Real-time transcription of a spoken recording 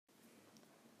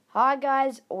Hi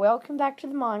guys, welcome back to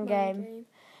the Mind Game.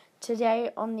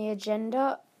 Today on the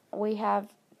agenda we have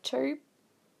two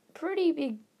pretty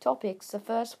big topics. The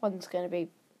first one's going to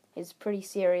is pretty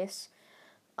serious.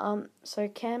 So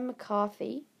Cam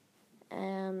McCarthy,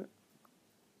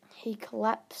 he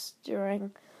collapsed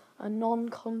during a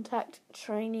non-contact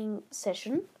training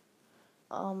session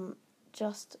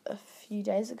just a few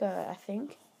days ago, I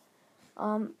think.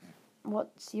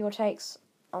 What's your takes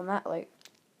on that, Luke?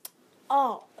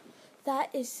 Oh,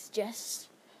 that is just,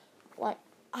 I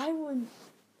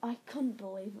couldn't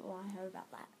believe it when I heard about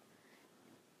that.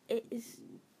 It is,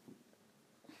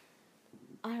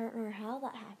 I don't know how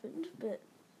that happened, but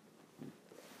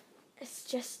it's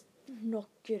just not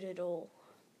good at all,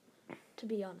 to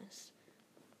be honest.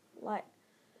 I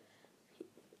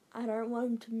don't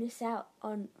want him to miss out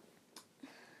on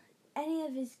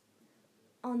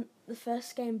on the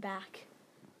first game back.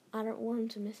 I don't want him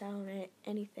to miss out on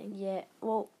anything. Yeah,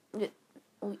 well,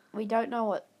 we don't know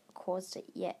what caused it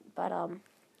yet, but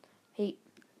he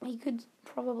could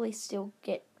probably still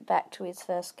get back to his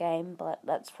first game, but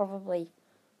that's probably,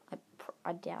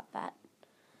 I doubt that,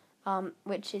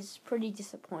 which is pretty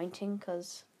disappointing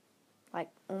because,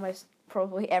 almost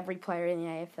probably every player in the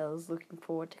AFL is looking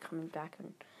forward to coming back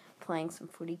and playing some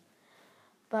footy.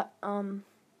 But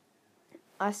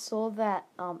I saw that,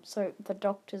 so the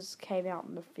doctors came out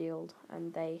in the field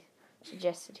and they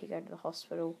suggested he go to the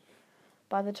hospital.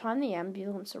 By the time the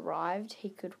ambulance arrived, he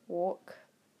could walk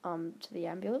to the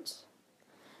ambulance.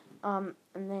 And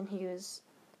then he was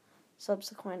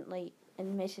subsequently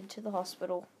admitted to the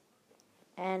hospital.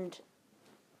 And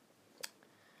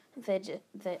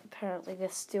apparently they're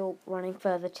still running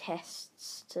further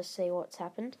tests to see what's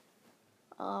happened.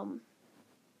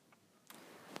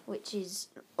 Which is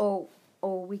all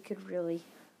we could really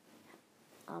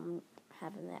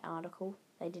have in that article.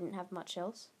 They didn't have much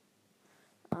else.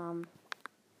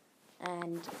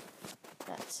 And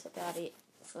that's about it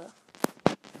for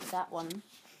that one,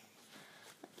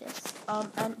 I guess.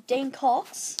 And Dean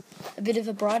Cox, a bit of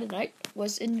a brighter note,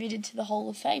 was admitted to the Hall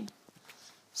of Fame.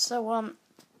 So,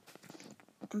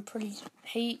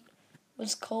 he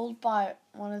was called by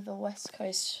one of the West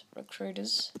Coast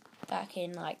recruiters back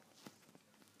in, the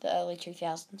early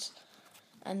 2000s.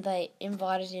 And they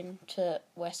invited him to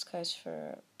West Coast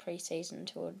for pre-season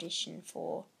to audition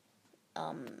for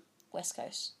West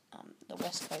Coast, the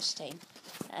West Coast team.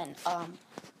 And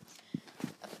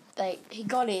he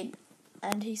got in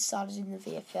and he started in the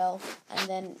VFL, and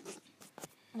then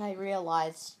they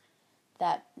realised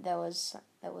that there was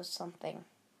something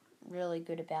really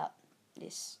good about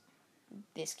this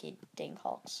kid, Dean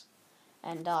Cox.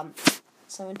 And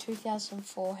so in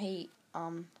 2004 he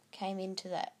came into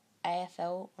the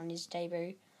AFL on his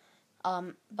debut,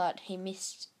 but he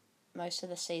missed most of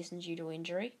the season due to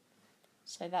injury,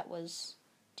 so that was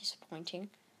disappointing.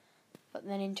 But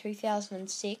then in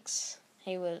 2006,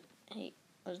 he was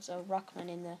a ruckman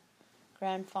in the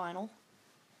grand final,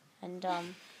 and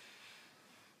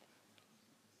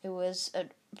it was a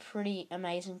pretty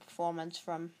amazing performance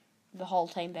from the whole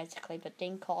team basically. But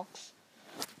Dean Cox,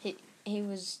 he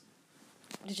was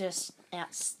just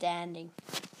outstanding.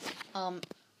 I'm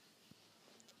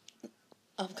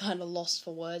kind of lost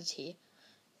for words here,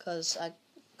 because I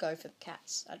go for the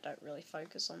Cats. I don't really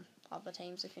focus on other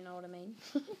teams, if you know what I mean.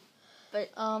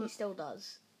 But he still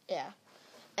does. Yeah.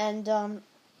 And on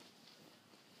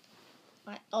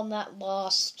the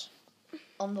last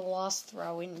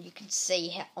throw-in, you could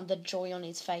see on the joy on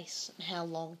his face and how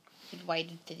long he'd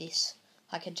waited for this.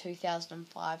 Like in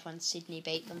 2005 when Sydney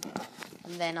beat them.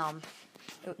 And then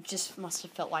it just must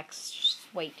have felt like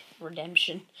sweet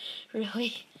redemption,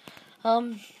 really.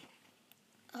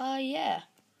 Yeah.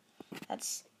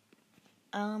 That's,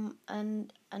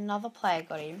 and another player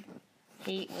got in.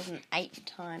 He was an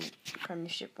 8-time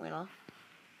premiership winner.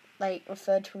 They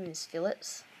referred to him as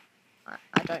Phillips.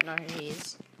 I don't know who he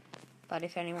is, but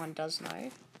if anyone does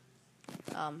know,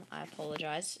 I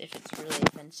apologise if it's really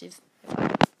offensive.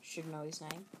 I should know his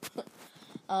name.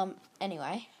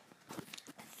 Anyway,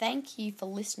 thank you for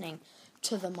listening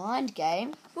to the Mind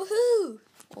Game. Woohoo!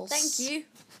 Thank you.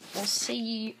 We'll see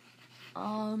you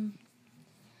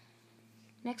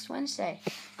next Wednesday.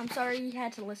 I'm sorry you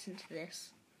had to listen to this.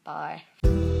 Bye.